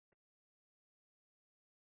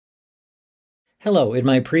Hello, in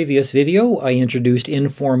my previous video I introduced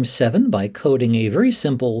Inform 7 by coding a very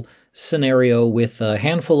simple scenario with a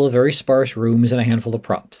handful of very sparse rooms and a handful of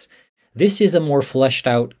props. This is a more fleshed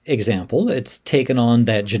out example. It's taken on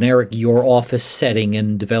that generic your office setting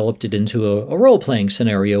and developed it into a role-playing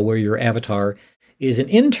scenario where your avatar is an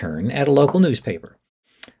intern at a local newspaper.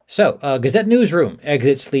 So, Gazette newsroom.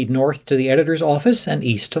 Exits lead north to the editor's office and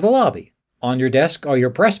east to the lobby. On your desk are your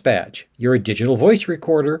press badge, your digital voice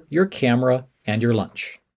recorder, your camera, and your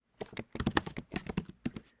lunch.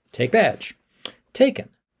 Take badge. Taken.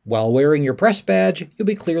 While wearing your press badge, you'll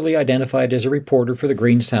be clearly identified as a reporter for the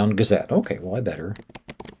Greenstown Gazette. Okay, well, I better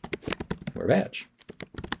wear badge.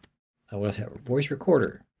 I will have a voice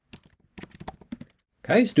recorder.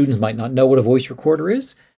 Okay, students might not know what a voice recorder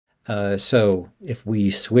is. So if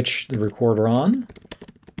we switch the recorder on,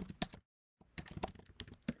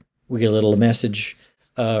 we get a little message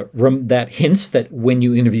that hints that when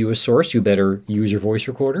you interview a source, you better use your voice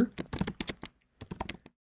recorder.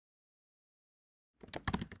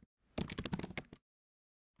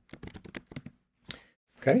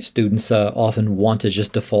 Okay, students often want to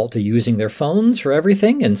just default to using their phones for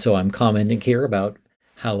everything, and so I'm commenting here about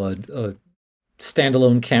how a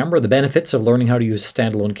standalone camera, the benefits of learning how to use a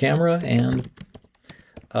standalone camera, and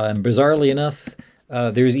bizarrely enough,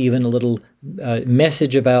 there's even a little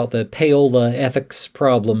message about the payola ethics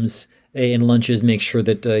problems in lunches. Make sure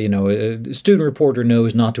that a student reporter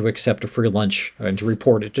knows not to accept a free lunch and to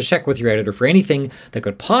report it. To check with your editor for anything that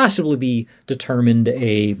could possibly be determined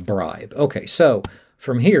a bribe. Okay, so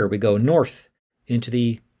from here we go north into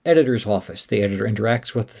the editor's office. The editor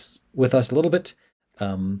interacts with us a little bit.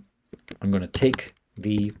 I'm going to take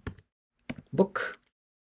the book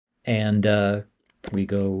and we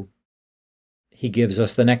go. He gives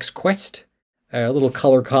us the next quest, a little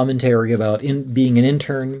color commentary about being an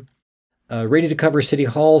intern, ready to cover City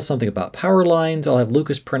Hall, something about power lines. I'll have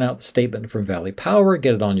Lucas print out the statement from Valley Power,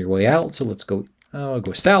 get it on your way out. So let's go, I'll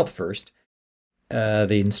go south first.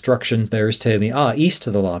 The instructions there is telling me, east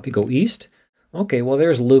to the lobby, go east. Okay, well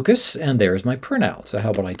there's Lucas and there's my printout. So how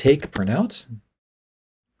about I take printout?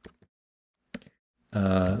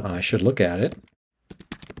 I should look at it.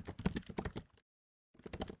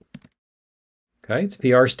 Okay, it's a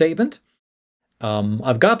PR statement.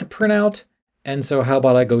 I've got the printout, and so how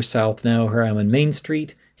about I go south now? Here I'm in Main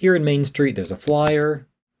Street. Here in Main Street, there's a flyer.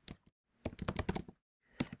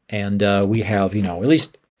 And we have, at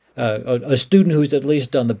least a student who's at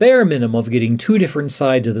least done the bare minimum of getting two different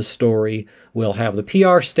sides of the story will have the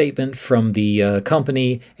PR statement from the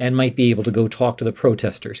company and might be able to go talk to the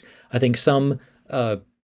protesters. I think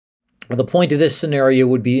the point of this scenario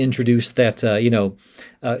would be introduced that,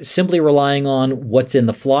 simply relying on what's in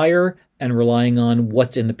the flyer and relying on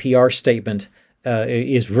what's in the PR statement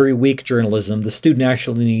is very weak journalism. The student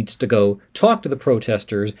actually needs to go talk to the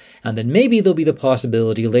protesters, and then maybe there'll be the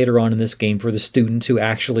possibility later on in this game for the student to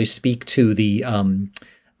actually speak to the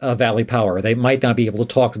Valley Power. They might not be able to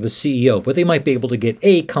talk to the CEO, but they might be able to get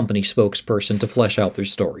a company spokesperson to flesh out their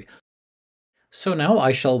story. So now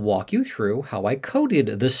I shall walk you through how I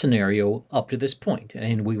coded the scenario up to this point,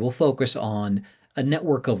 and we will focus on a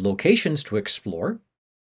network of locations to explore,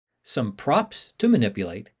 some props to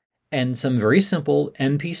manipulate, and some very simple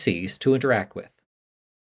NPCs to interact with.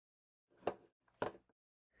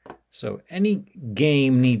 So any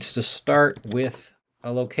game needs to start with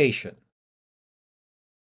a location.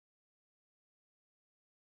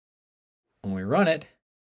 When we run it,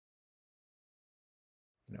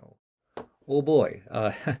 oh boy,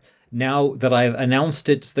 now that I've announced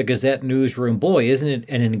it's the Gazette newsroom, boy, isn't it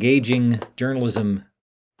an engaging journalism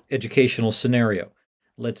educational scenario.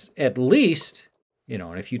 Let's at least,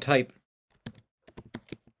 and if you type,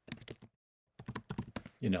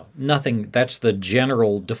 nothing, that's the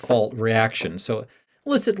general default reaction. So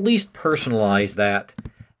let's at least personalize that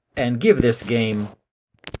and give this game,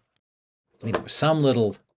 some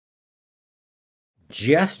little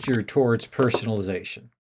gesture towards personalization.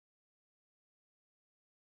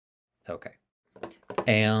 Okay,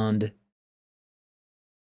 and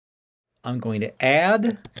I'm going to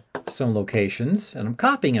add some locations, and I'm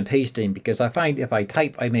copying and pasting because I find if I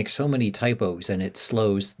type, I make so many typos and it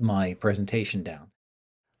slows my presentation down.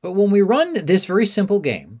 But when we run this very simple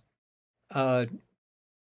game,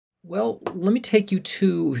 well, let me take you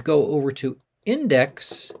go over to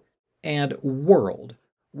index and world.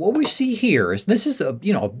 What we see here is this is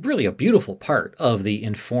really a beautiful part of the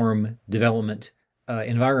Inform development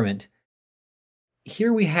environment.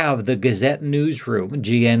 Here we have the Gazette newsroom,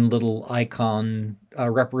 GN little icon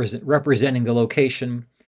representing the location.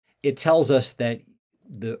 It tells us that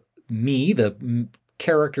the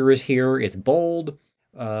character is here. It's bold.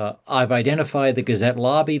 I've identified the Gazette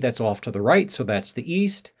lobby. That's off to the right, so that's the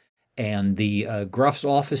east. And the Gruff's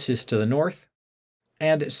office is to the north.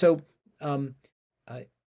 And so um,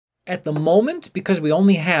 at the moment, because we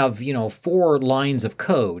only have, 4 lines of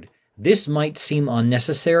code, this might seem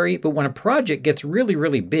unnecessary, but when a project gets really,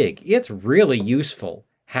 really big, it's really useful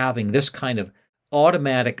having this kind of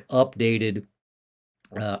automatic updated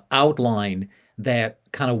outline that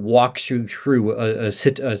kind of walks you through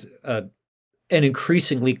an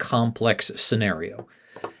increasingly complex scenario.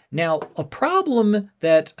 Now, a problem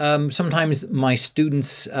that sometimes my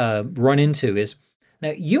students run into is,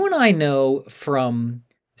 now you and I know from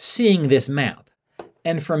seeing this map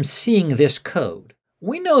and from seeing this code,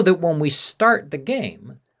 we know that when we start the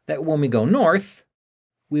game, that when we go north,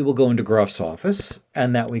 we will go into Gruff's office,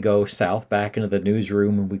 and that we go south back into the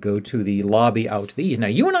newsroom, and we go to the lobby out to the east. Now,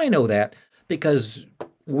 you and I know that because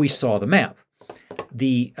we saw the map.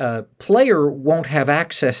 The player won't have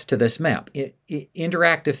access to this map.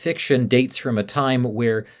 Interactive fiction dates from a time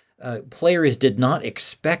where players did not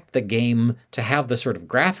expect the game to have the sort of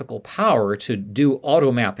graphical power to do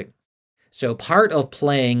auto mapping. So part of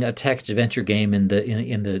playing a text adventure game in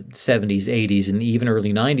the 70s, 80s, and even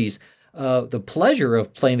early 90s, the pleasure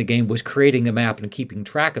of playing the game was creating the map and keeping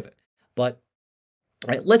track of it. But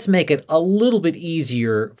let's make it a little bit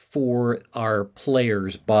easier for our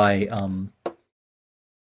players by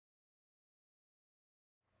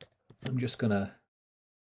I'm just gonna,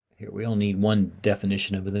 here, we only need one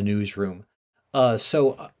definition of the newsroom.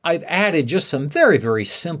 So I've added just some very, very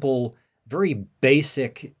simple, very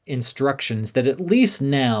basic instructions that at least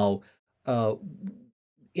now,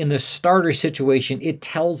 in the starter situation, it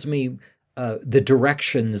tells me the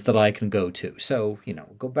directions that I can go to. So,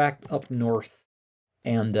 go back up north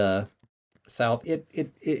and south.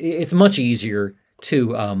 It's much easier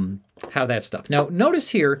to have that stuff. Now, notice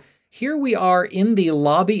here we are in the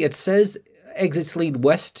lobby. It says exits lead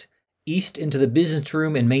west, east into the business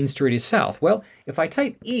room, and Main Street is south. Well, if I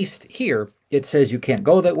type east here, it says you can't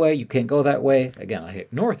go that way, you can't go that way. Again, I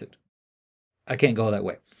hit north, I can't go that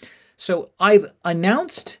way. So I've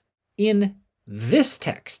announced in this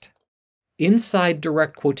text, inside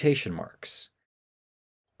direct quotation marks,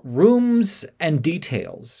 rooms and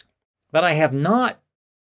details that I have not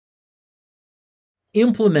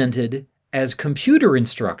implemented as computer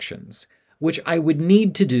instructions, which I would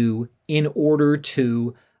need to do in order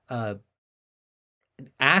to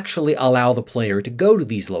actually allow the player to go to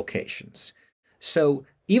these locations. So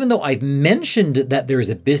even though I've mentioned that there's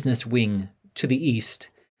a business wing to the east,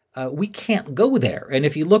 we can't go there. And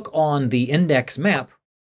if you look on the index map,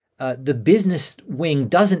 the business wing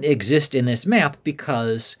doesn't exist in this map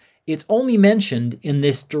because it's only mentioned in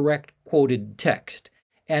this direct quoted text.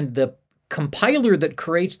 And the compiler that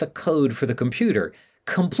creates the code for the computer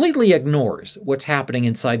completely ignores what's happening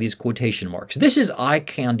inside these quotation marks. This is eye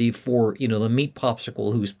candy for, the meat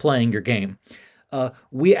popsicle who's playing your game.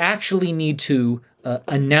 We actually need to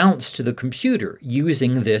announce to the computer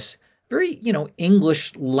using this very,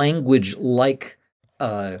 English language-like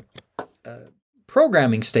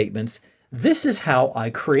programming statements. This is how I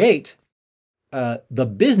create the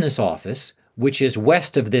business office, which is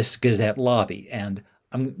west of this Gazette lobby. And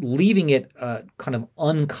I'm leaving it kind of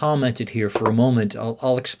uncommented here for a moment.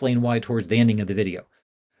 I'll explain why towards the ending of the video.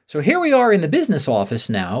 So here we are in the business office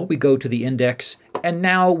now. We go to the index, and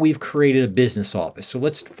now we've created a business office. So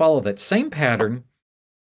let's follow that same pattern.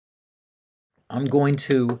 I'm going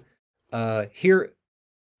to, here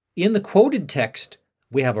in the quoted text,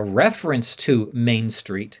 we have a reference to Main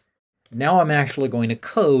Street. Now I'm actually going to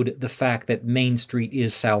code the fact that Main Street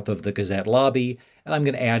is south of the Gazette lobby, and I'm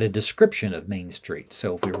going to add a description of Main Street.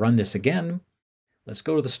 So if we run this again, let's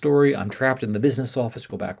go to the story. I'm trapped in the business office.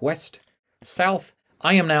 Go back west, south.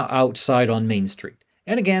 I am now outside on Main Street.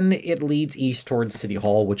 And again, it leads east towards City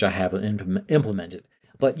Hall, which I haven't implemented.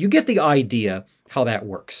 But you get the idea how that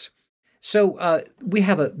works. So we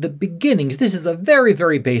have the beginnings. This is a very,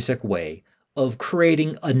 very basic way of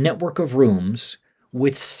creating a network of rooms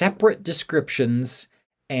with separate descriptions,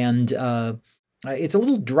 and it's a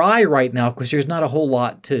little dry right now because there's not a whole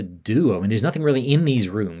lot to do. I mean, there's nothing really in these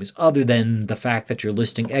rooms other than the fact that you're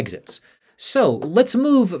listing exits. So let's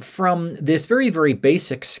move from this very, very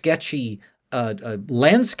basic, sketchy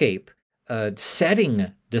landscape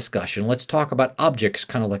setting discussion. Let's talk about objects,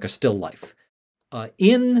 kind of like a still life.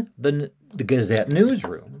 In the Gazette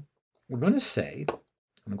newsroom, we're going to say,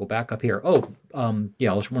 I'm going to go back up here.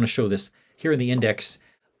 Yeah, I just want to show this here in the index.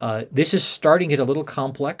 This is starting to get a little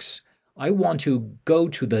complex. I want to go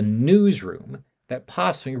to the newsroom. That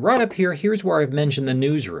pops me right up here. Here's where I've mentioned the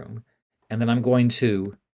newsroom. And then I'm going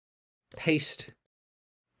to paste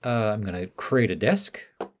I'm going to create a desk.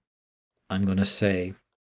 I'm going to say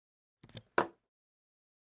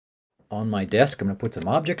on my desk, I'm going to put some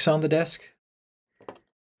objects on the desk.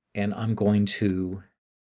 And I'm going to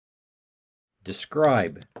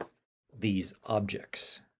describe these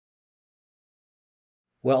objects.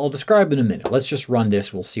 Well, I'll describe in a minute. Let's just run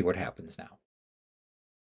this. We'll see what happens now.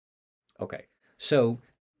 Okay, so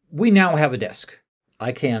we now have a desk.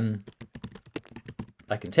 I can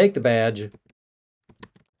take the badge.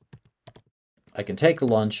 I can take the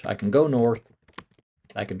lunch. I can go north.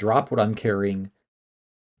 I can drop what I'm carrying.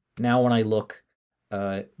 Now when I look,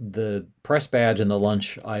 the press badge and the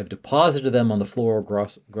lunch, I've deposited them on the floor of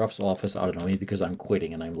Gruff's office. I don't know, maybe because I'm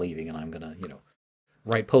quitting and I'm leaving and I'm going to,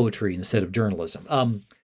 write poetry instead of journalism.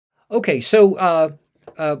 Okay, so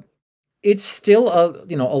it's still a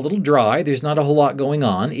little dry. There's not a whole lot going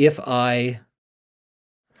on. How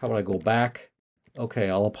would I go back? Okay,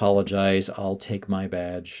 I'll apologize. I'll take my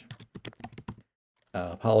badge.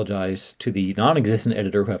 Apologize to the non-existent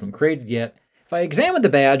editor who haven't created yet. If I examine the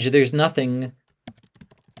badge, there's nothing,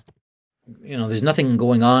 there's nothing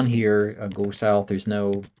going on here. Go south. There's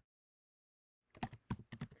no.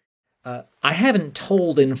 I haven't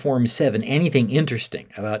told Inform 7 anything interesting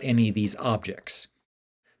about any of these objects.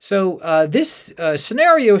 So this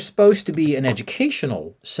scenario is supposed to be an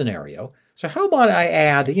educational scenario. So how about I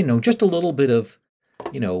add, just a little bit of,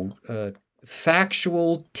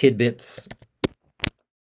 factual tidbits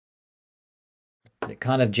that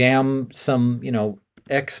kind of jam some,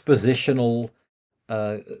 expositional,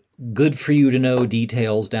 good for you to know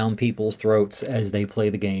details down people's throats as they play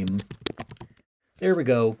the game. There we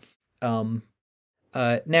go. Now,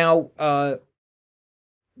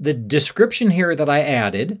 the description here that I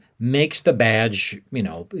added makes the badge,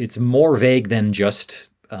 it's more vague than just,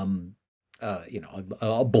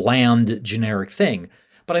 a bland generic thing.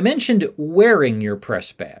 But I mentioned wearing your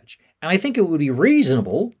press badge. And I think it would be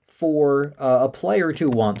reasonable for a player to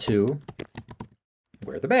want to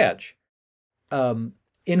wear the badge.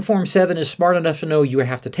 Inform 7 is smart enough to know you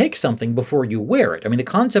have to take something before you wear it. I mean, the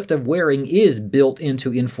concept of wearing is built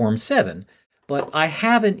into Inform 7, but I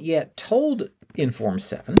haven't yet told Inform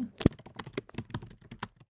 7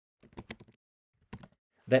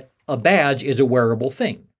 that a badge is a wearable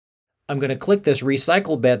thing. I'm going to click this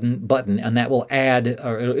recycle button, and that will add,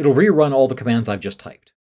 or it'll rerun all the commands I've just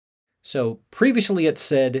typed. So previously it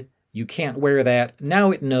said you can't wear that.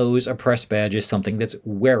 Now it knows a press badge is something that's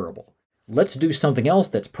wearable. Let's do something else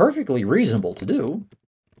that's perfectly reasonable to do.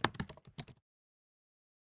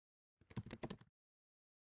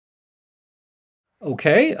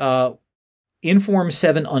 Okay, Inform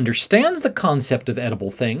 7 understands the concept of edible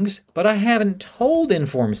things, but I haven't told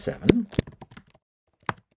Inform 7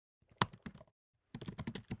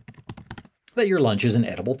 that your lunch is an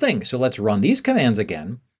edible thing. So let's run these commands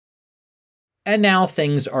again. And now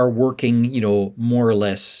things are working, more or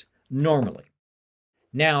less normally.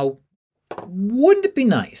 Now, wouldn't it be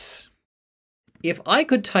nice if I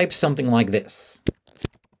could type something like this?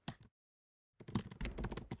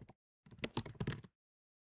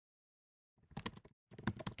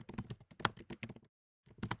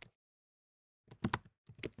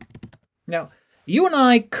 Now, you and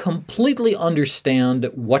I completely understand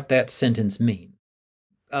what that sentence means.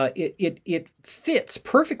 It fits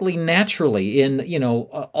perfectly naturally in,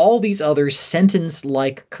 all these other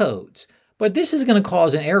sentence-like codes. But this is going to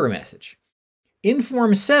cause an error message.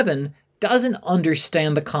 Inform 7 doesn't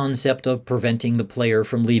understand the concept of preventing the player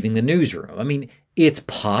from leaving the newsroom. I mean, it's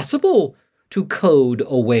possible to code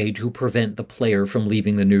a way to prevent the player from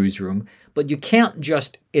leaving the newsroom, but you can't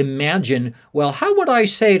just imagine, well, how would I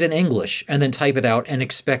say it in English, and then type it out and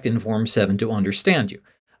expect Inform 7 to understand you.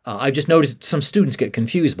 I just noticed some students get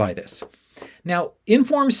confused by this. Now,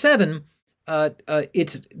 Inform 7,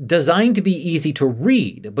 it's designed to be easy to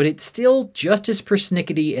read, but it's still just as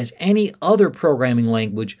persnickety as any other programming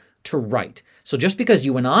language to write. So just because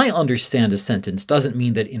you and I understand a sentence doesn't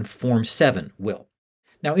mean that Inform 7 will.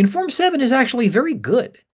 Now, Inform 7 is actually very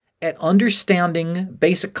good at understanding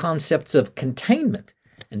basic concepts of containment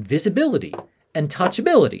and visibility and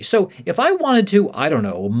touchability. So if I wanted to, I don't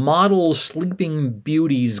know, model Sleeping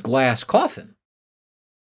Beauty's glass coffin,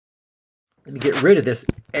 let me get rid of this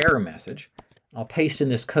error message. I'll paste in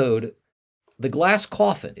this code. The glass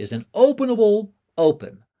coffin is an openable,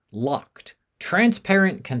 open, locked,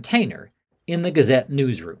 transparent container in the Gazette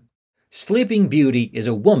newsroom. Sleeping Beauty is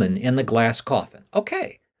a woman in the glass coffin.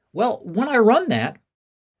 Okay, well, when I run that,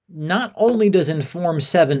 not only does Inform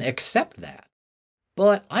 7 accept that,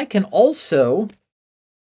 but I can also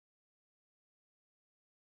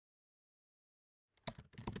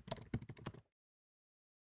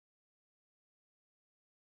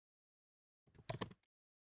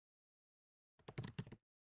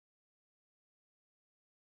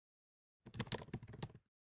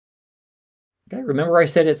Okay, remember I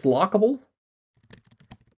said it's lockable?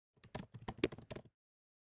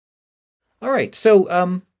 All right,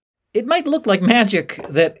 so it might look like magic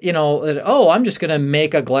that, oh, I'm just going to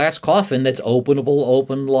make a glass coffin that's openable,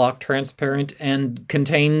 open, locked, transparent, and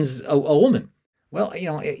contains a woman. Well,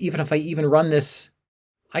 even if I even run this,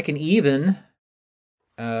 I can even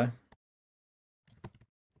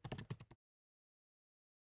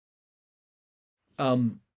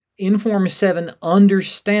Inform 7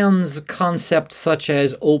 understands concepts such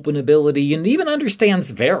as openability and even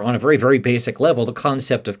understands on a very, very basic level the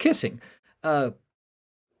concept of kissing.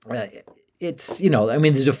 It's,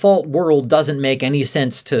 the default world doesn't make any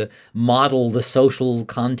sense to model the social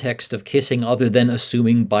context of kissing other than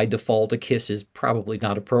assuming by default a kiss is probably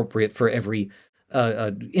not appropriate for every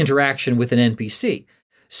interaction with an NPC.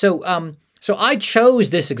 So I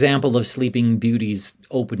chose this example of Sleeping Beauty's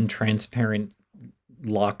open, transparent,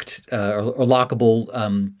 locked or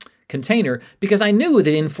lockable container because I knew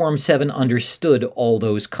that Inform 7 understood all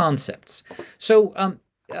those concepts. So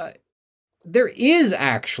there is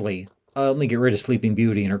actually, let me get rid of Sleeping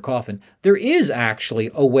Beauty in her coffin. There is actually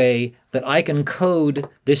a way that I can code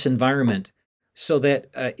this environment so that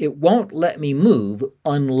it won't let me move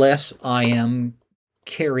unless I am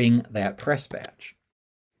carrying that press badge.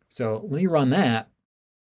 So let me run that.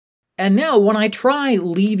 And now when I try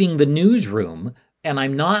leaving the newsroom and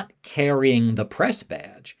I'm not carrying the press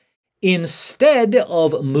badge, instead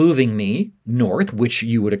of moving me north, which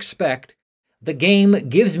you would expect, the game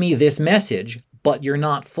gives me this message, but you're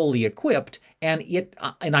not fully equipped, and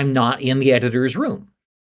I'm not in the editor's room.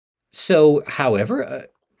 So, however,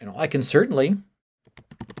 I can certainly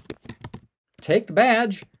take the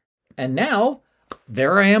badge, and now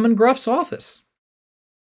there I am in Gruff's office.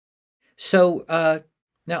 So,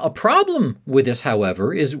 now a problem with this,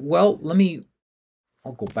 however, is, well,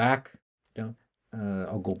 I'll go back down.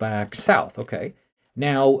 I'll go back south. Okay.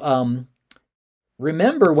 Now,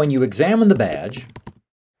 remember when you examine the badge,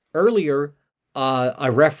 earlier I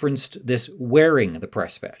referenced this wearing the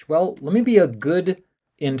press badge. Well, let me be a good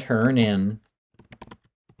intern and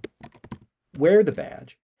wear the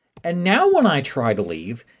badge. And now when I try to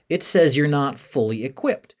leave, it says you're not fully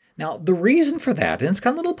equipped. Now, the reason for that, and it's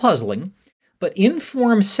kind of a little puzzling, but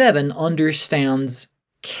Inform 7 understands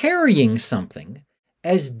carrying something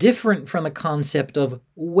as different from the concept of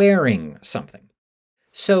wearing something.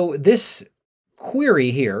 So this query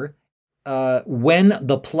here, when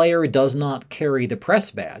the player does not carry the press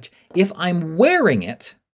badge, if I'm wearing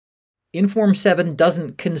it, Inform 7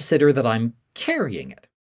 doesn't consider that I'm carrying it.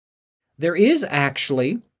 There is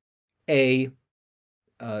actually an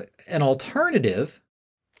alternative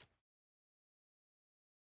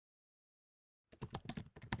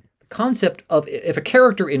concept of if a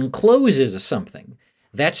character encloses something,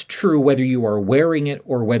 that's true whether you are wearing it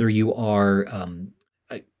or whether you are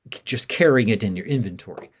just carrying it in your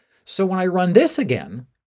inventory. So when I run this again,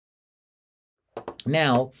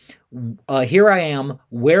 now here I am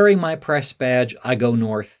wearing my press badge, I go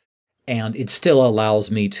north, and it still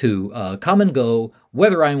allows me to come and go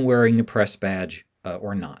whether I'm wearing the press badge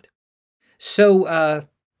or not. So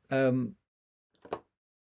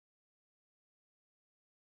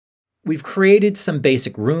we've created some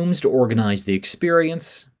basic rooms to organize the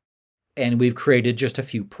experience, and we've created just a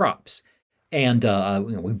few props. And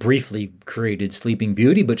we briefly created Sleeping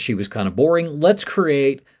Beauty, but she was kind of boring. Let's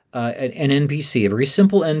create an NPC, a very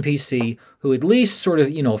simple NPC who at least sort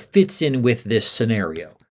of, fits in with this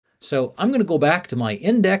scenario. So I'm going to go back to my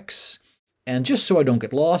index, and just so I don't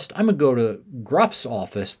get lost, I'm going to go to Gruff's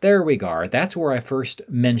office. There we go. That's where I first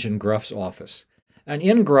mentioned Gruff's office. And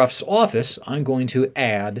in Gruff's office, I'm going to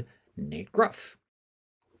add Nate Gruff.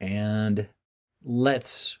 And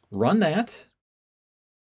let's run that.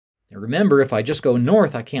 Now remember, if I just go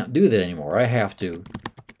north, I can't do that anymore. I have to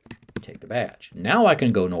take the badge. Now I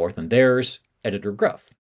can go north, and there's Editor Gruff.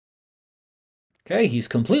 Okay, he's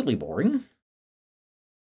completely boring.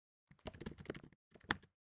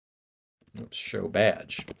 Oops, show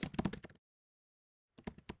badge.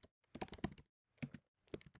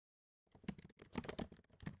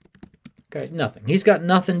 Okay, nothing. He's got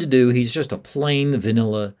nothing to do. He's just a plain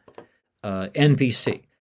vanilla NPC.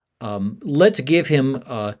 Let's give him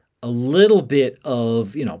a little bit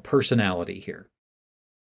of, personality here.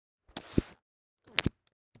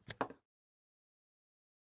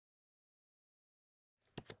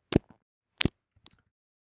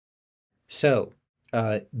 So,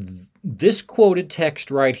 this quoted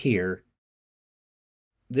text right here,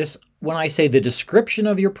 when I say the description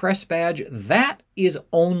of your press badge, that is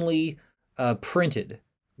only printed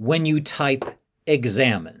when you type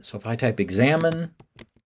examine. So if I type examine,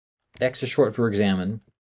 X is short for examine,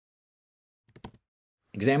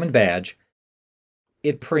 examined badge,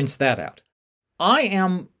 it prints that out.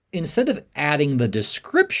 Instead of adding the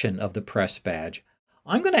description of the press badge,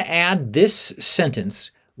 I'm going to add this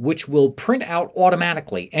sentence, which will print out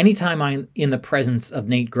automatically anytime I'm in the presence of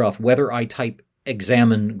Nate Gruff, whether I type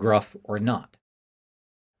examine Gruff or not.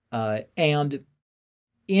 And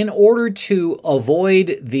in order to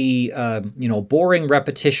avoid the boring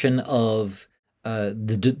repetition of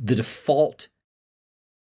the default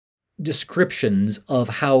descriptions of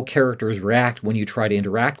how characters react when you try to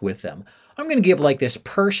interact with them, I'm going to give like this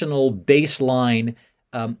personal baseline.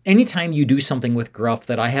 Anytime you do something with Gruff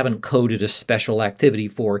that I haven't coded a special activity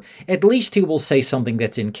for, at least he will say something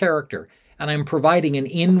that's in character. And I'm providing an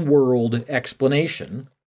in-world explanation.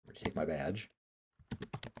 Take my badge.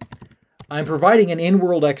 I'm providing an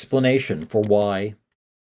in-world explanation for why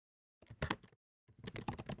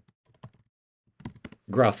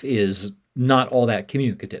Gruff is not all that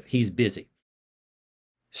communicative. He's busy.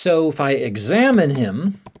 So if I examine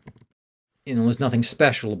him, there's nothing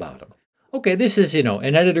special about him. Okay, this is,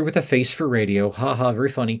 an editor with a face for radio. Haha, very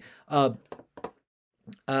funny.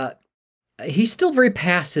 He's still very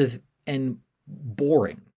passive and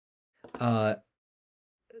boring. I'm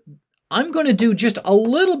going to do just a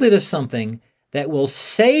little bit of something that will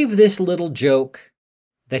save this little joke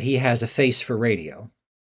that he has a face for radio.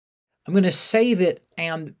 I'm going to save it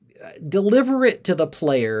and deliver it to the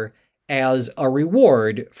player as a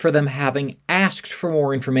reward for them having asked for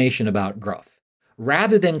more information about Gruff,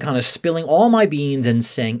 rather than kind of spilling all my beans and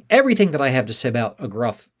saying everything that I have to say about a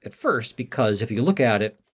Gruff at first, because if you look at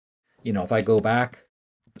it, if I go back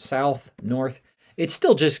south, north, it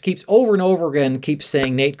still just keeps over and over again, keeps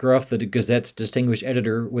saying Nate Gruff, the Gazette's distinguished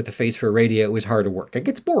editor with a face for radio, is hard to work. It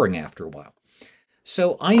gets boring after a while.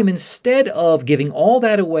 So I am, instead of giving all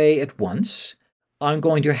that away at once, I'm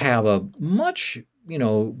going to have a much,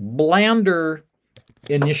 blander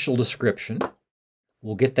initial description.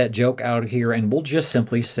 We'll get that joke out of here, and we'll just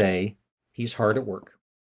simply say he's hard at work.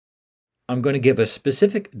 I'm going to give a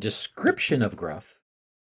specific description of Gruff.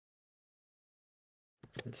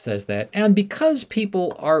 It says that, and because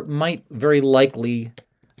people might very likely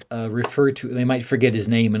they might forget his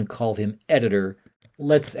name and call him editor,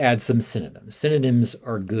 let's add some synonyms. Synonyms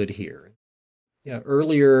are good here. Yeah,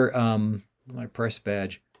 earlier, my press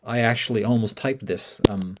badge, I actually almost typed this.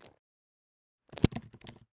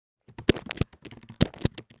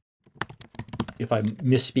 If I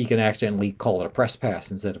misspeak and accidentally call it a press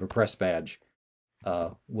pass instead of a press badge,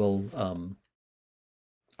 we'll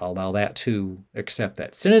allow that to accept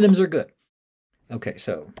that. Synonyms are good. Okay,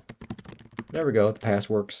 so there we go. The pass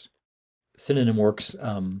works. Synonym works.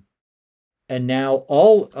 And now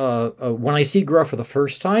when I see Gruff for the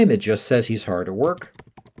first time, it just says he's hard at work.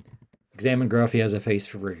 Examine Gruff, he has a face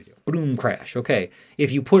for radio. Boom, crash. Okay,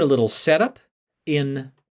 if you put a little setup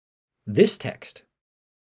in this text,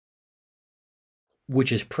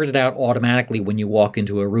 which is printed out automatically when you walk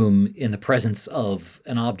into a room in the presence of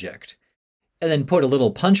an object, and then put a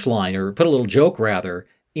little punchline, or put a little joke rather,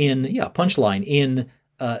 punchline in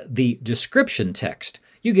the description text,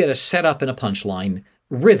 you get a setup and a punchline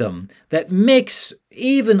rhythm that makes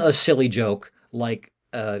even a silly joke like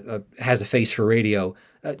has a face for radio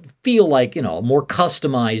feel like, a more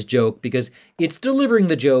customized joke, because it's delivering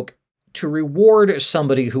the joke to reward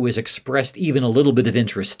somebody who has expressed even a little bit of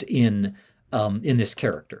interest in this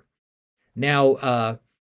character. Now,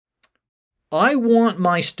 I want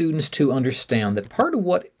my students to understand that part of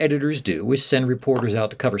what editors do is send reporters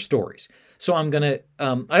out to cover stories. So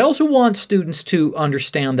I also want students to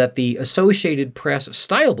understand that the Associated Press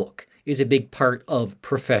stylebook is a big part of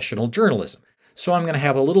professional journalism. So I'm going to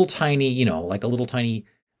have a little tiny, like a little tiny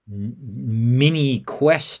mini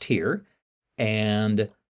quest here. And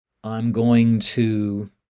I'm going to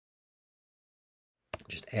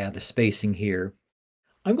just add the spacing here.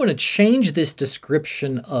 I'm going to change this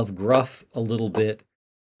description of Gruff a little bit.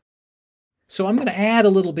 So I'm going to add a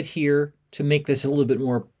little bit here to make this a little bit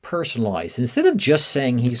more personalized. Instead of just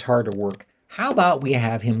saying he's hard to work, how about we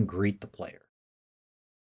have him greet the player?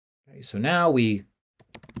 Okay, so now we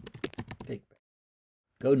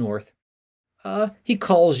go north. He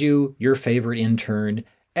calls you your favorite intern,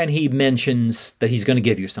 and he mentions that he's going to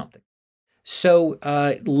give you something. So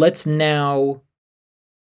let's now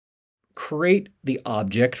create the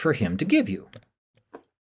object for him to give you.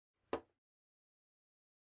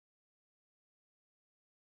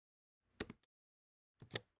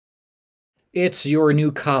 It's your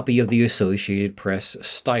new copy of the Associated Press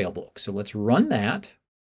stylebook. So let's run that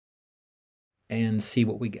and see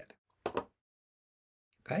what we get.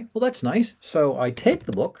 Okay, well, that's nice. So I take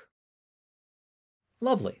the book.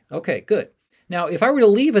 Lovely. Okay, good. Now, if I were to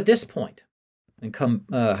leave at this point, and come,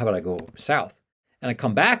 how about I go south, and I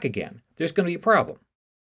come back again, there's going to be a problem.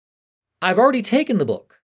 I've already taken the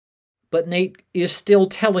book, but Nate is still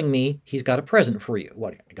telling me he's got a present for you.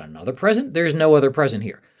 What, you got another present? There's no other present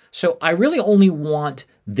here. So I really only want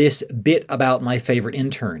this bit about my favorite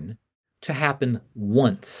intern to happen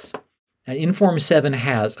once. And Inform 7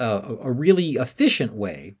 has a really efficient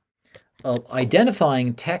way of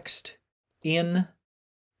identifying text in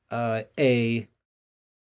here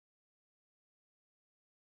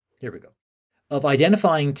we go, of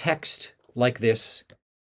identifying text like this,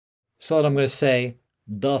 so that I'm going to say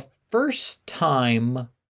the first time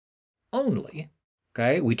only,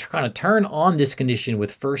 okay? We kind of turn on this condition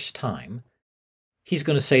with first time. He's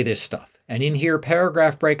going to say this stuff. And in here,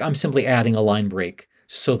 paragraph break, I'm simply adding a line break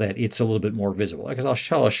so that it's a little bit more visible. Because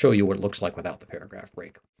I'll show you what it looks like without the paragraph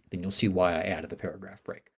break. Then you'll see why I added the paragraph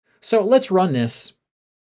break. So let's run this.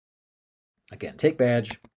 Again, take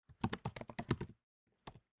badge.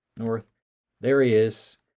 North. There he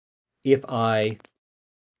is. If I,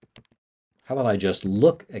 how about I just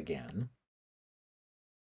look again?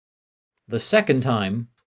 The second time,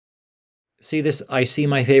 see this, I see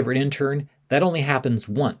my favorite intern, that only happens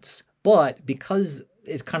once. But because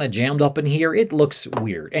it's kind of jammed up in here, it looks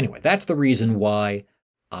weird. Anyway, that's the reason why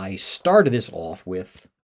I started this off with,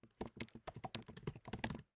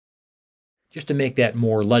 just to make that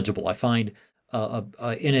more legible. I find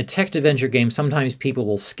in a text-adventure game, sometimes people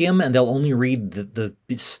will skim and they'll only read the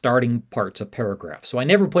starting parts of paragraphs. So I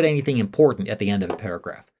never put anything important at the end of a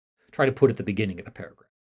paragraph. Try to put it at the beginning of the paragraph.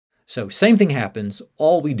 So same thing happens.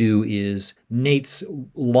 All we do is Nate's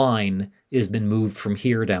line has been moved from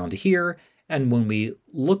here down to here. And when we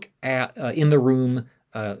look at in the room,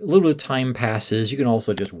 a little bit of time passes. You can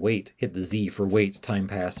also just wait, hit the Z for wait, time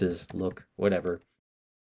passes, look, whatever.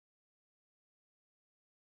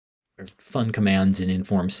 Fun commands in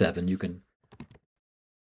Inform 7. You can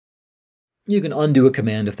undo a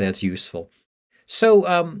command if that's useful.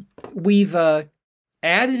 So we've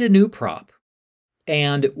added a new prop,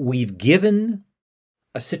 and we've given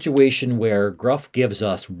a situation where Gruff gives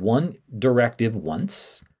us one directive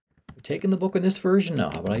once. We're taking the book in this version? No.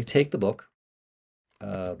 How about I take the book?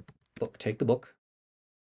 Take the book.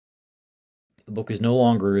 The book is no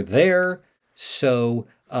longer there, so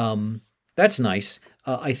that's nice.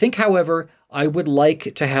 I think, however, I would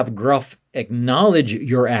like to have Gruff acknowledge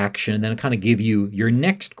your action and then kind of give you your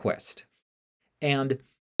next quest. And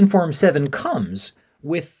Inform 7 comes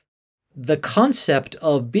with the concept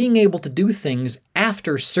of being able to do things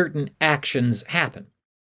after certain actions happen.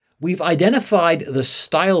 We've identified the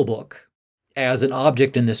style book as an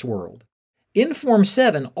object in this world. Inform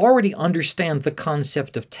 7 already understands the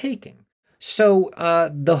concept of taking. So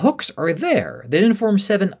the hooks are there that Inform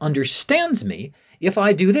 7 understands me if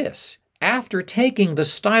I do this. After taking the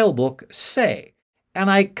style book, say,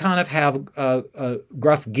 and I kind of have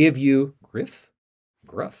Gruff give you,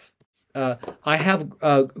 Gruff? I have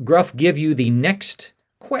Gruff give you the next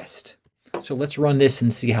quest. So let's run this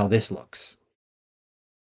and see how this looks.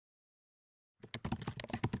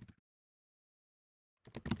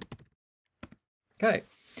 Okay.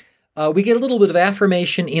 We get a little bit of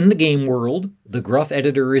affirmation in the game world. The Gruff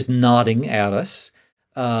editor is nodding at us.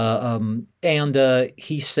 And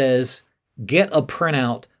he says, get a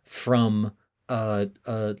printout from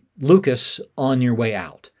Lucas on your way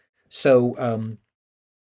out. So,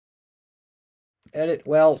 edit,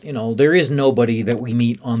 well, you know, there is nobody that we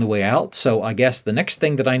meet on the way out. So I guess the next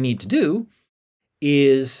thing that I need to do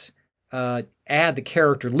is add the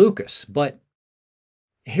character Lucas. But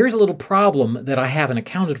here's a little problem that I haven't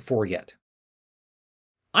accounted for yet.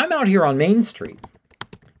 I'm out here on Main Street.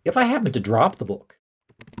 If I happen to drop the book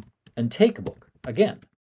and take a book again,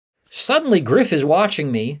 suddenly Griff is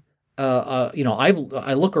watching me. I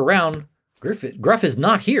look around. Gruff is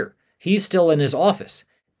not here. He's still in his office.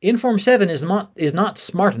 Inform 7 is not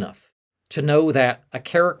smart enough to know that a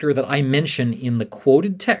character that I mention in the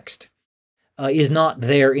quoted text is not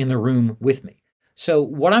there in the room with me. So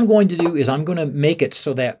what I'm going to do is I'm going to make it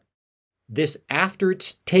so that this after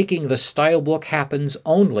taking the style book happens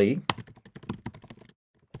only.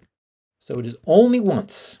 So it is only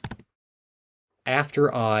once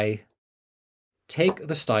after I take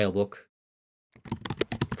the style book,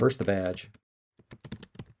 first the badge,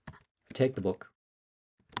 I take the book,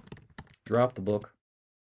 drop the book.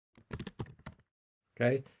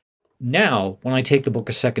 Okay. Now, when I take the book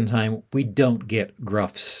a second time, we don't get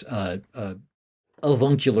Gruff's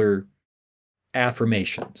avuncular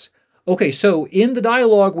affirmations. Okay, so in the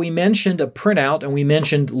dialogue, we mentioned a printout and we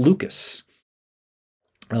mentioned Lucas.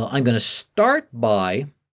 I'm going to start by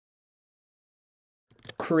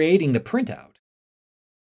creating the printout.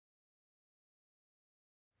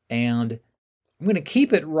 And I'm going to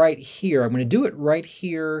keep it right here. I'm going to do it right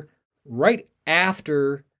here, right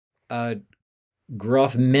after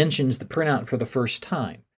Gruff mentions the printout for the first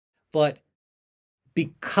time. But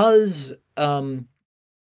because I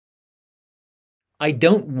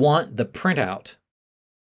don't want the printout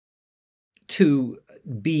to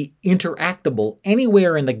be interactable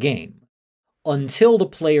anywhere in the game until the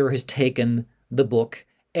player has taken the book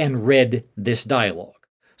and read this dialogue.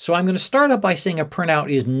 So I'm going to start out by saying a printout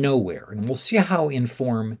is nowhere, and we'll see how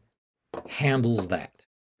Inform handles that.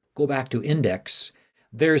 Go back to index.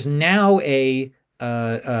 There's now a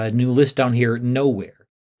new list down here, nowhere.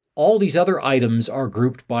 All these other items are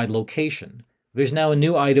grouped by location. There's now a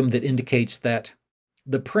new item that indicates that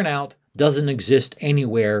the printout doesn't exist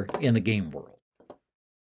anywhere in the game world.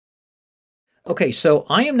 Okay, so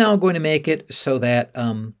I am now going to make it so that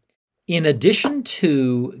in addition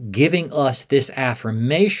to giving us this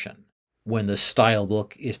affirmation when the style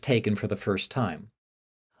book is taken for the first time,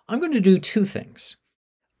 I'm going to do two things.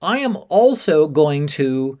 I am also going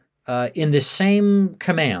to, in the same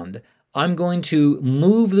command, I'm going to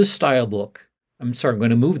move the style book, I'm going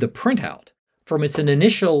to move the printout from its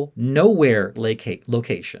initial nowhere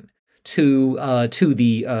location to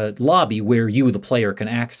the lobby where you, the player, can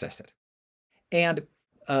access it. And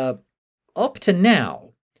up to now,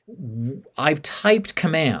 I've typed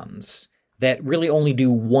commands that really only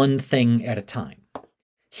do one thing at a time.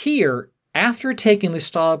 Here, after taking the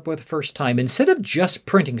style book the first time, instead of just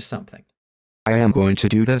printing something, I am going to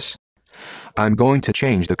do this. I'm going to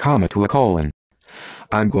change the comma to a colon.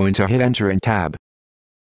 I'm going to hit enter and tab.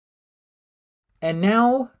 And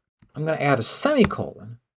now I'm going to add a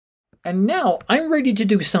semicolon. And now I'm ready to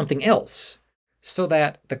do something else, so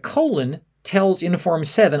that the colon tells Inform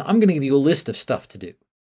 7, I'm going to give you a list of stuff to do.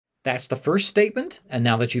 That's the first statement, and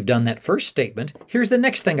now that you've done that first statement, here's the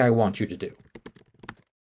next thing I want you to do.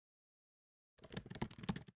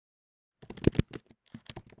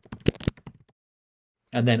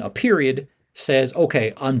 And then a period says,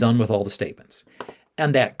 okay, I'm done with all the statements.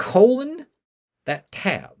 And that colon, that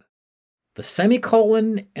tab, the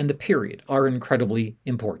semicolon, and the period are incredibly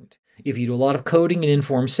important. If you do a lot of coding in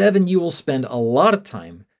Inform 7, you will spend a lot of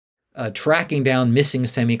time tracking down missing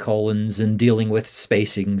semicolons and dealing with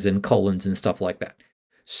spacings and colons and stuff like that.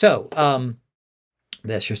 So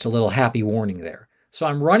that's just a little happy warning there. So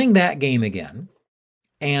I'm running that game again.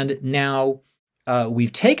 And now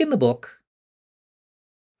we've taken the book.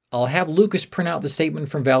 I'll have Lucas print out the statement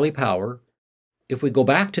from Valley Power. If we go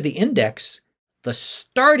back to the index, this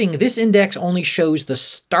index only shows the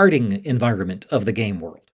starting environment of the game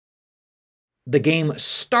world. The game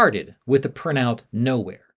started with the printout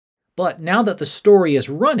nowhere. But now that the story is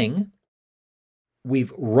running,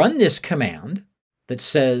 we've run this command that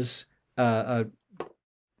says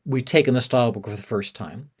we've taken the style book for the first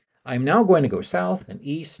time. I'm now going to go south and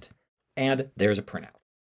east, and there's a printout.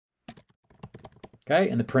 Okay,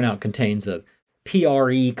 and the printout contains a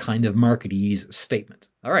PRE kind of marketese statement.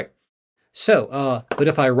 All right, so, but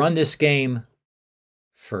if I run this game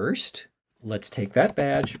first, let's take that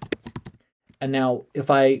badge. And now if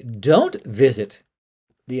I don't visit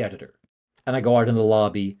the editor and I go out in the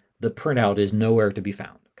lobby, the printout is nowhere to be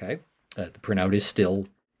found, okay? The printout is still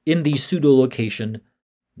in the pseudo location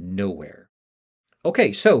nowhere.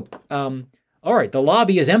 Okay, so, all right, the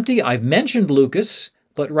lobby is empty. I've mentioned Lucas,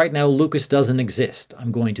 but right now Lucas doesn't exist.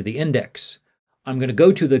 I'm going to the index. I'm going to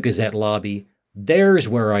go to the Gazette lobby. There's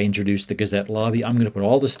where I introduced the Gazette lobby. I'm going to put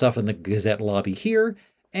all the stuff in the Gazette lobby here.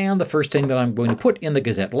 And the first thing that I'm going to put in the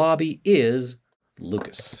Gazette lobby is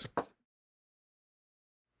Lucas.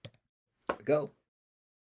 There we go.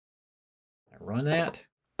 I run that.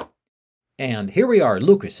 And here we are.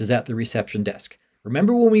 Lucas is at the reception desk.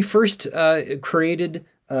 Remember when we first created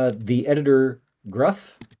the editor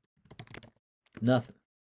Gruff? Nothing.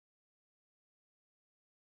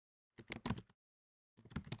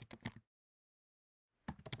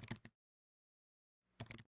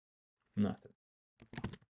 Nothing.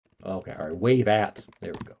 Okay, all right, wave at.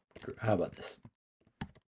 There we go. How about this?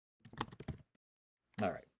 All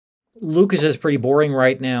right. Lucas is pretty boring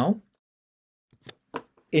right now.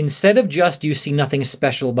 Instead of just you see nothing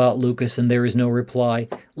special about Lucas and there is no reply,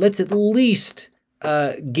 let's at least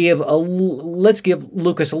give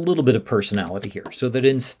Lucas a little bit of personality here, so that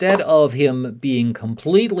instead of him being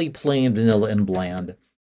completely plain vanilla and bland,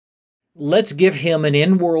 let's give him an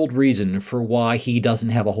in-world reason for why he doesn't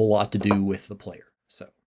have a whole lot to do with the player. So,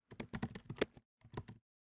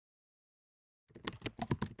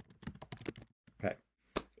 okay,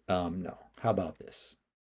 no. How about this?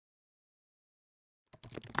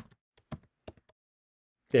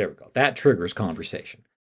 There we go. That triggers conversation.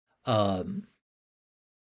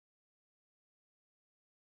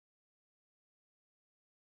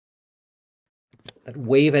 That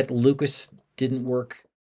wave at Lucas didn't work.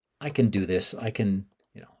 I can do this. I can,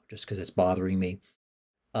 just because it's bothering me.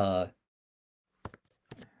 There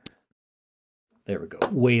we go.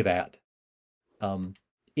 Wave at.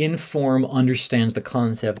 Inform understands the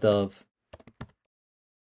concept of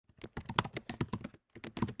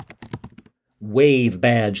wave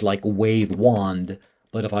badge like wave wand,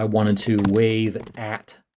 but if I wanted to wave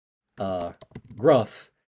at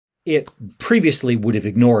Gruff, it previously would have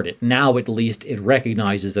ignored it. Now at least it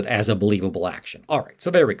recognizes it as a believable action. All right,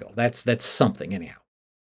 so there we go. That's something anyhow.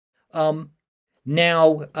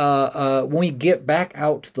 Now when we get back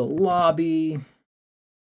out to the lobby,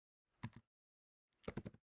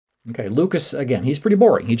 okay, Lucas again. He's pretty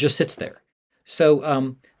boring. He just sits there.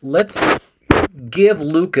 So let's give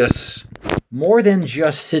Lucas more than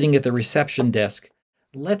just sitting at the reception desk.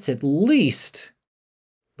 Let's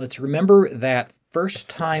remember that first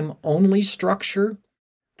time only structure.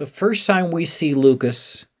 The first time we see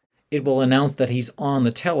Lucas, it will announce that he's on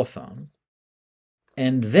the telephone.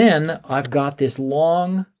 And then I've got this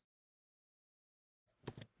long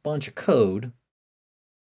bunch of code.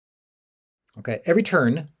 Okay, every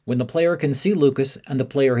turn, when the player can see Lucas and the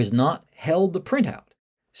player has not held the printout,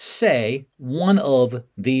 say one of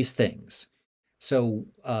these things. So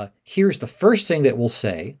here's the first thing that we'll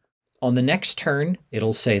say. On the next turn,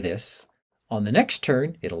 it'll say this. On the next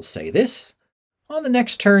turn, it'll say this. On the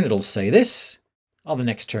next turn, it'll say this. On the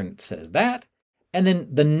next turn, it says that. And then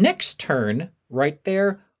the next turn, right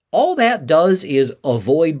there, all that does is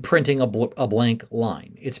avoid printing a blank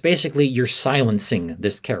line. It's basically you're silencing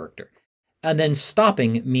this character. And then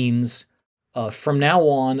stopping means from now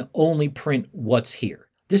on, only print what's here.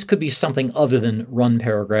 This could be something other than run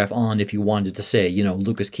paragraph on if you wanted to say,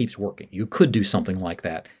 Lucas keeps working. You could do something like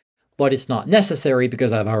that. But it's not necessary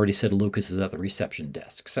because I've already said Lucas is at the reception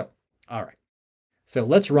desk. So, all right. So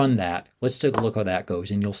let's run that. Let's take a look how that goes,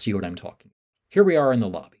 and you'll see what I'm talking about. Here we are in the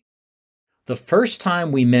lobby. The first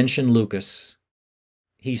time we mention Lucas,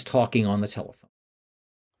 he's talking on the telephone.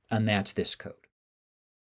 And that's this code.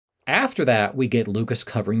 After that, we get Lucas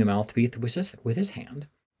covering the mouthpiece with his hand.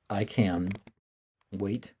 I can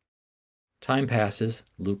wait. Time passes.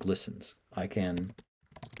 Luke listens. I can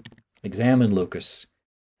examine Lucas.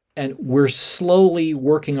 And we're slowly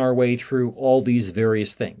working our way through all these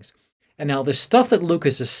various things. And now the stuff that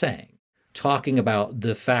Lucas is saying, talking about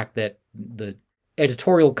the fact that the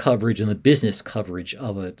editorial coverage and the business coverage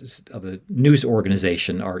of a news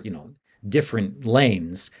organization are, different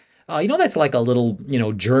lanes. That's like a little,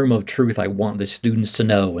 germ of truth I want the students to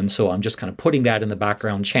know. And so I'm just kind of putting that in the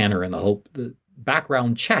background chatter in the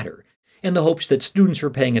hopes that students who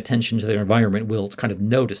are paying attention to their environment will kind of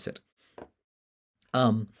notice it.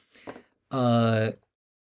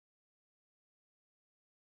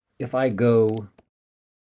 If I go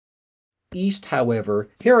east, however,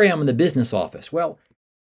 here I am in the business office. Well,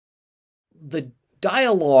 the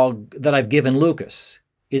dialogue that I've given Lucas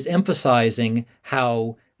is emphasizing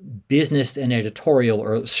how business and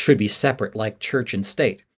editorial should be separate, like church and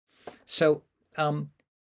state. So I'm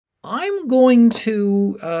going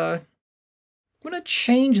to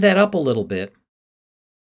change that up a little bit.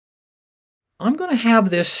 I'm going to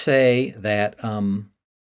have this say that I'm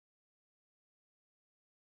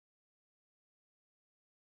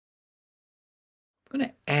going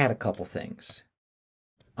to add a couple things.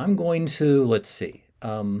 I'm going to, let's see.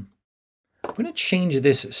 I'm going to change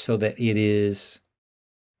this so that it is,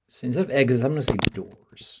 so instead of exits, I'm going to say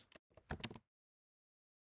doors.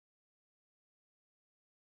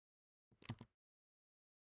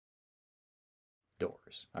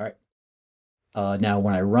 Doors. All right. Now,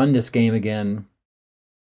 when I run this game again,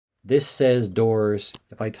 this says doors.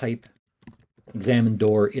 If I type examine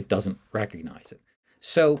door, it doesn't recognize it.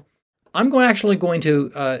 So I'm actually going to,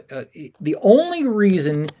 the only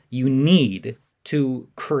reason you need to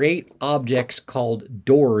create objects called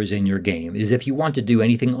doors in your game is if you want to do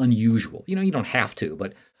anything unusual. You don't have to,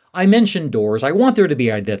 but I mentioned doors. I want there to be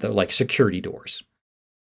an idea that they're like security doors.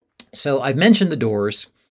 So I've mentioned the doors.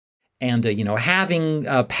 And, having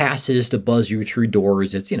passes to buzz you through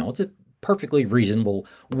doors, it's a perfectly reasonable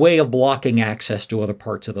way of blocking access to other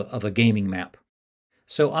parts of a gaming map.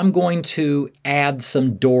 So I'm going to add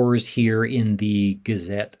some doors here in the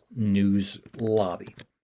Gazette News lobby.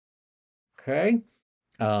 Okay.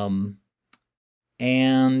 And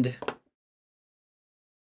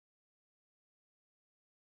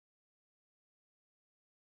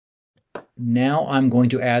now I'm going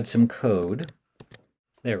to add some code.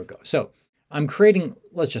 There we go. So I'm creating,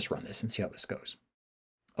 let's just run this and see how this goes.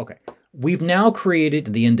 Okay, we've now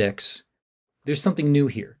created the index. There's something new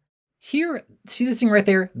here. Here, see this thing right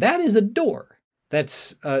there? That is a door.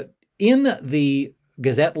 That's in the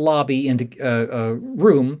Gazette lobby and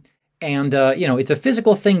room, and it's a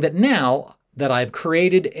physical thing that now that I've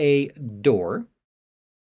created a door,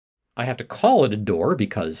 I have to call it a door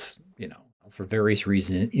because, for various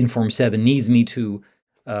reasons, Inform 7 needs me to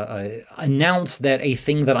announce that a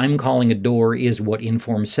thing that I'm calling a door is what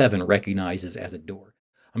Inform 7 recognizes as a door.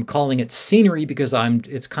 I'm calling it scenery because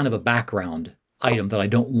it's kind of a background item that I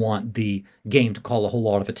don't want the game to call a whole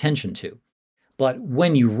lot of attention to. But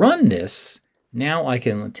when you run this, now I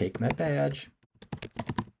can take my badge.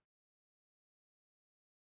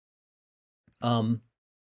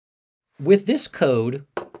 With this code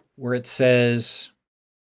where it says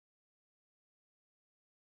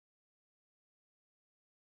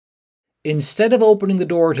instead of opening the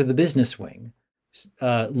door to the business wing,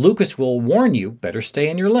 Lucas will warn you, better stay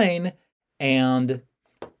in your lane, and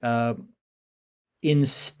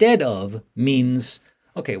instead of means,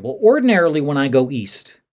 okay, well, ordinarily when I go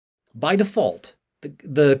east, by default,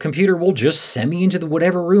 the computer will just send me into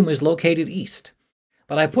whatever room is located east.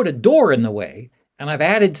 But I put a door in the way, and I've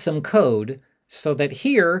added some code so that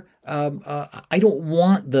here I don't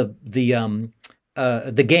want the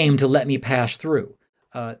game to let me pass through.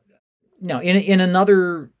 Now, in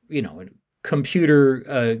another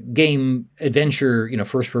computer game adventure,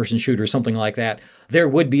 first-person shooter, something like that, there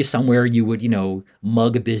would be somewhere you would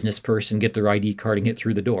mug a business person, get their ID card, and get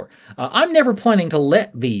through the door. I'm never planning to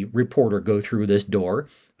let the reporter go through this door.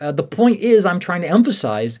 The point is, I'm trying to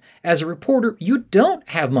emphasize, as a reporter, you don't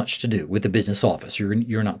have much to do with the business office.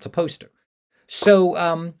 You're not supposed to. So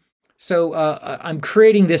I'm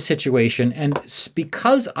creating this situation, and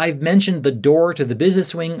because I've mentioned the door to the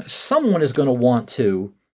business wing, someone is going to want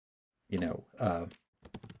to,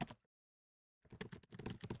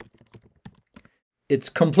 it's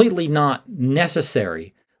completely not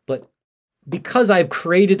necessary, but because I've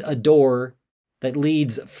created a door that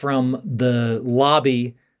leads from the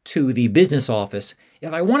lobby to the business office,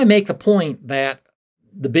 if I want to make the point that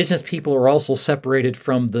the business people are also separated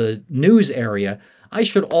from the news area, I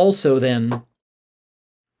should also then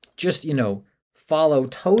just, follow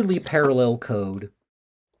totally parallel code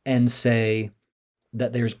and say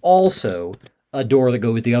that there's also a door that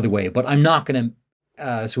goes the other way. But I'm not going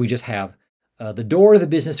to, so we just have the door of the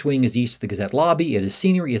business wing is east of the Gazette lobby. It is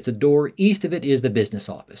scenery. It's a door. East of it is the business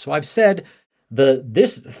office. So I've said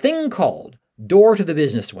this thing called door to the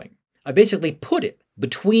business wing, I basically put it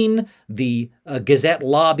between the Gazette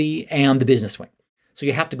lobby and the business wing. So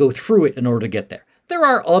you have to go through it in order to get there. There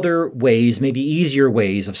are other ways, maybe easier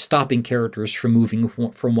ways, of stopping characters from moving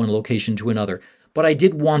from one location to another. But I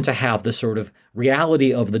did want to have the sort of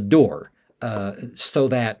reality of the door so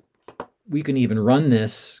that we can even run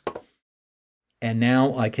this. And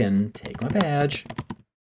now I can take my badge,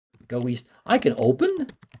 go east. I can open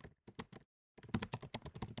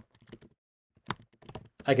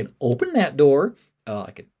that door.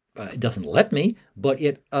 It doesn't let me, but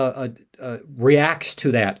it reacts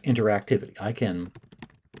to that interactivity. I can,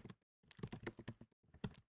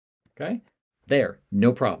 okay, there,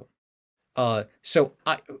 no problem. So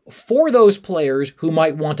for those players who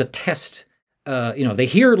might want to test, they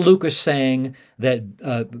hear Lucas saying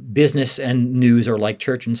that business and news are like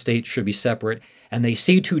church and state, should be separate, and they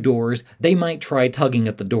see two doors, they might try tugging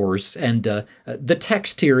at the doors. And the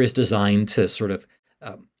text here is designed to sort of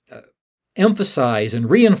emphasize and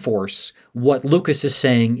reinforce what Lucas is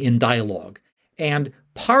saying in dialogue. And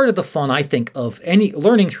part of the fun, I think, of any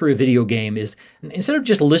learning through a video game is instead of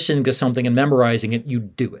just listening to something and memorizing it, you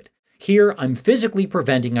do it. Here, I'm physically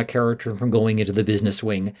preventing a character from going into the business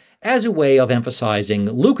wing as a way of emphasizing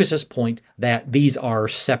Lucas's point that these are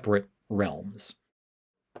separate realms.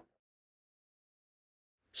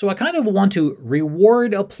 So I kind of want to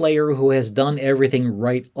reward a player who has done everything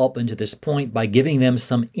right up until this point by giving them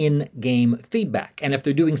some in-game feedback. And if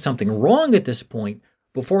they're doing something wrong at this point,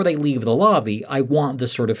 before they leave the lobby, I want the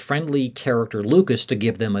sort of friendly character Lucas to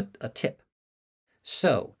give them a tip.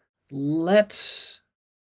 So let's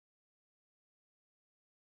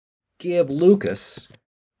give Lucas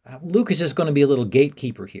is going to be a little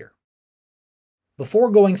gatekeeper here. Before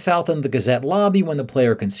going south in the Gazette lobby when the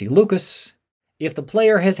player can see Lucas, if the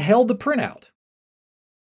player has held the printout,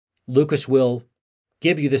 Lucas will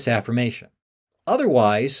give you this affirmation.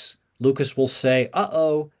 Otherwise, Lucas will say,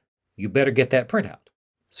 uh-oh, you better get that printout.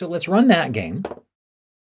 So let's run that game.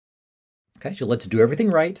 Okay, so let's do everything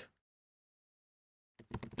right.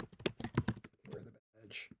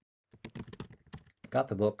 Got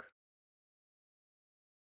the book.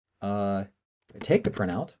 I take the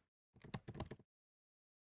printout.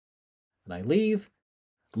 And I leave.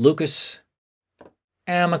 Lucas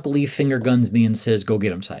amicably finger guns me and says, go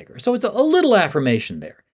get him, Tiger. So it's a little affirmation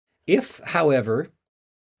there. If, however,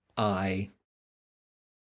 I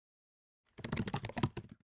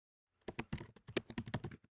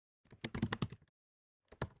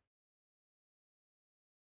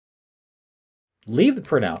leave the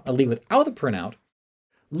printout, I leave without the printout,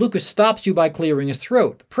 Lucas stops you by clearing his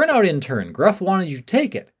throat. The printout intern, Gruff wanted you to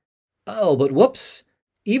take it. Oh, but whoops.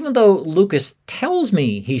 Even though Lucas tells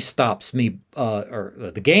me he stops me, or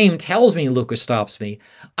the game tells me Lucas stops me,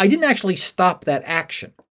 I didn't actually stop that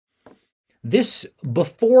action. This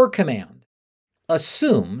before command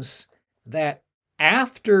assumes that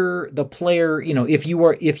after the player, if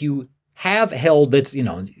you have held that's, you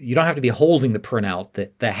don't have to be holding the printout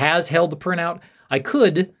that has held the printout. I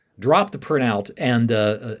could drop the printout and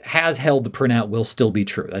has held the printout will still be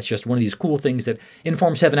true. That's just one of these cool things that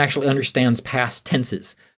Inform 7 actually understands past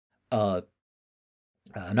tenses. I'm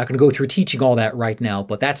not going to go through teaching all that right now,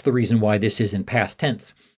 but that's the reason why this is in past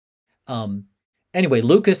tense. Anyway,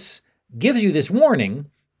 Lucas gives you this warning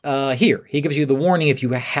here. He gives you the warning if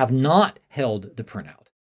you have not held the printout.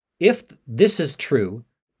 If this is true,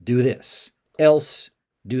 do this. Else,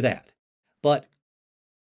 do that. But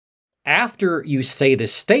after you say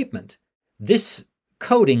this statement, this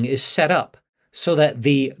coding is set up so that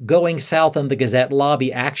the going south on the Gazette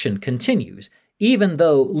lobby action continues, even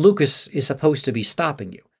though Lucas is supposed to be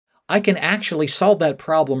stopping you. I can actually solve that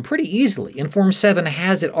problem pretty easily. Inform 7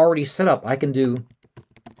 has it already set up. I can do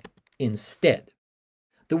instead.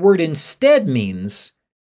 The word instead means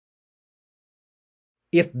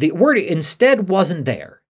if the word instead wasn't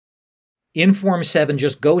there, Inform 7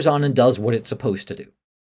 just goes on and does what it's supposed to do.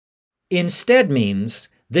 Instead means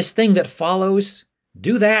this thing that follows,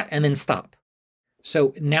 do that and then stop.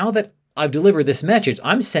 So now that I've delivered this message,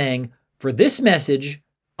 I'm saying for this message,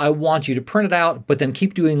 I want you to print it out, but then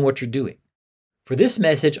keep doing what you're doing. For this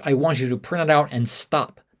message, I want you to print it out and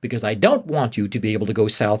stop, because I don't want you to be able to go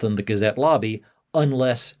south in the Gazette lobby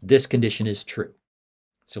unless this condition is true.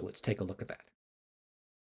 So let's take a look at that.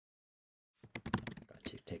 Got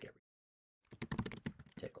to take everything.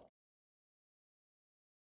 Take all.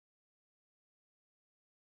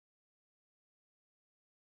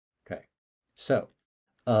 Okay, so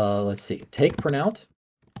let's see. Take printout.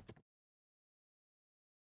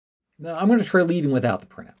 Now I'm going to try leaving without the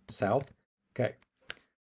printout. South. Okay.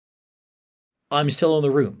 I'm still in the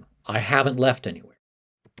room. I haven't left anywhere.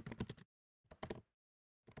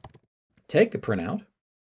 Take the printout.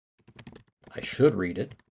 I should read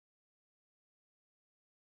it.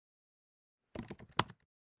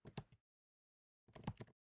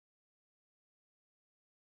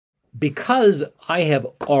 Because I have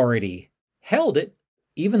already held it,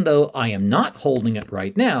 even though I am not holding it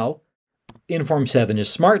right now, Inform 7 is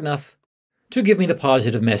smart enough to give me the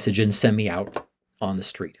positive message and send me out on the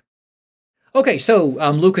street. Okay, so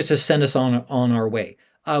Lucas has sent us on our way.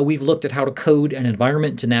 We've looked at how to code an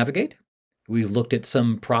environment to navigate. We've looked at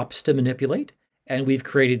some props to manipulate, and we've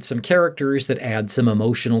created some characters that add some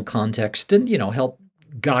emotional context and, help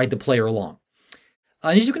guide the player along.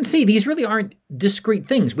 And as you can see, these really aren't discrete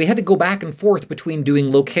things. We had to go back and forth between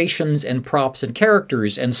doing locations and props and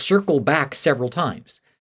characters and circle back several times.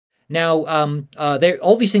 Now,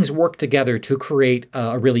 all these things work together to create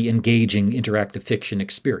a really engaging interactive fiction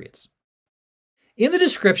experience. In the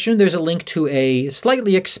description, there's a link to a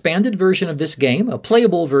slightly expanded version of this game, a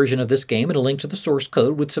playable version of this game, and a link to the source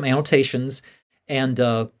code with some annotations, and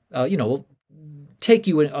will take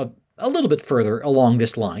you a little bit further along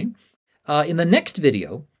this line. In the next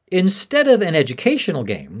video, instead of an educational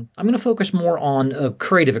game, I'm going to focus more on a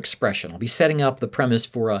creative expression. I'll be setting up the premise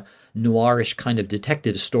for a noirish kind of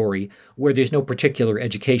detective story where there's no particular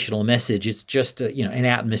educational message. It's just an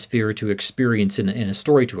atmosphere to experience and a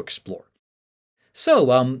story to explore.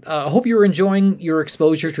 So I hope you're enjoying your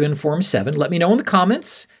exposure to Inform 7. Let me know in the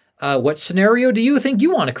comments. What scenario do you think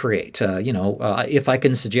you want to create? If I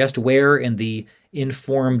can suggest where in the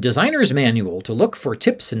Inform Designer's Manual to look for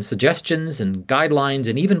tips and suggestions and guidelines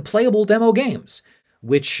and even playable demo games,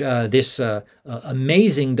 which this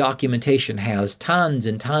amazing documentation has tons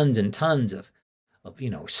and tons and tons of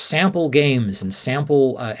sample games and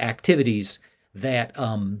sample activities that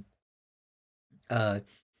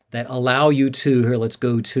that allow you to, here, let's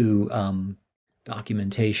go to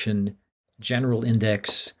documentation, general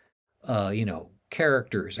index,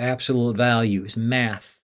 characters, absolute values,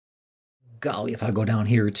 math. Golly, if I go down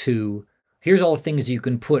here too, here's all the things you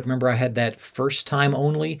can put. Remember I had that first time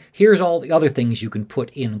only? Here's all the other things you can put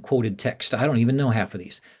in quoted text. I don't even know half of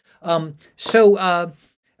these. If I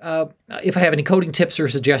have any coding tips or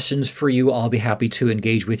suggestions for you, I'll be happy to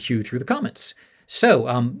engage with you through the comments.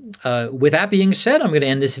 So with that being said, I'm going to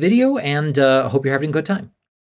end this video, and I hope you're having a good time.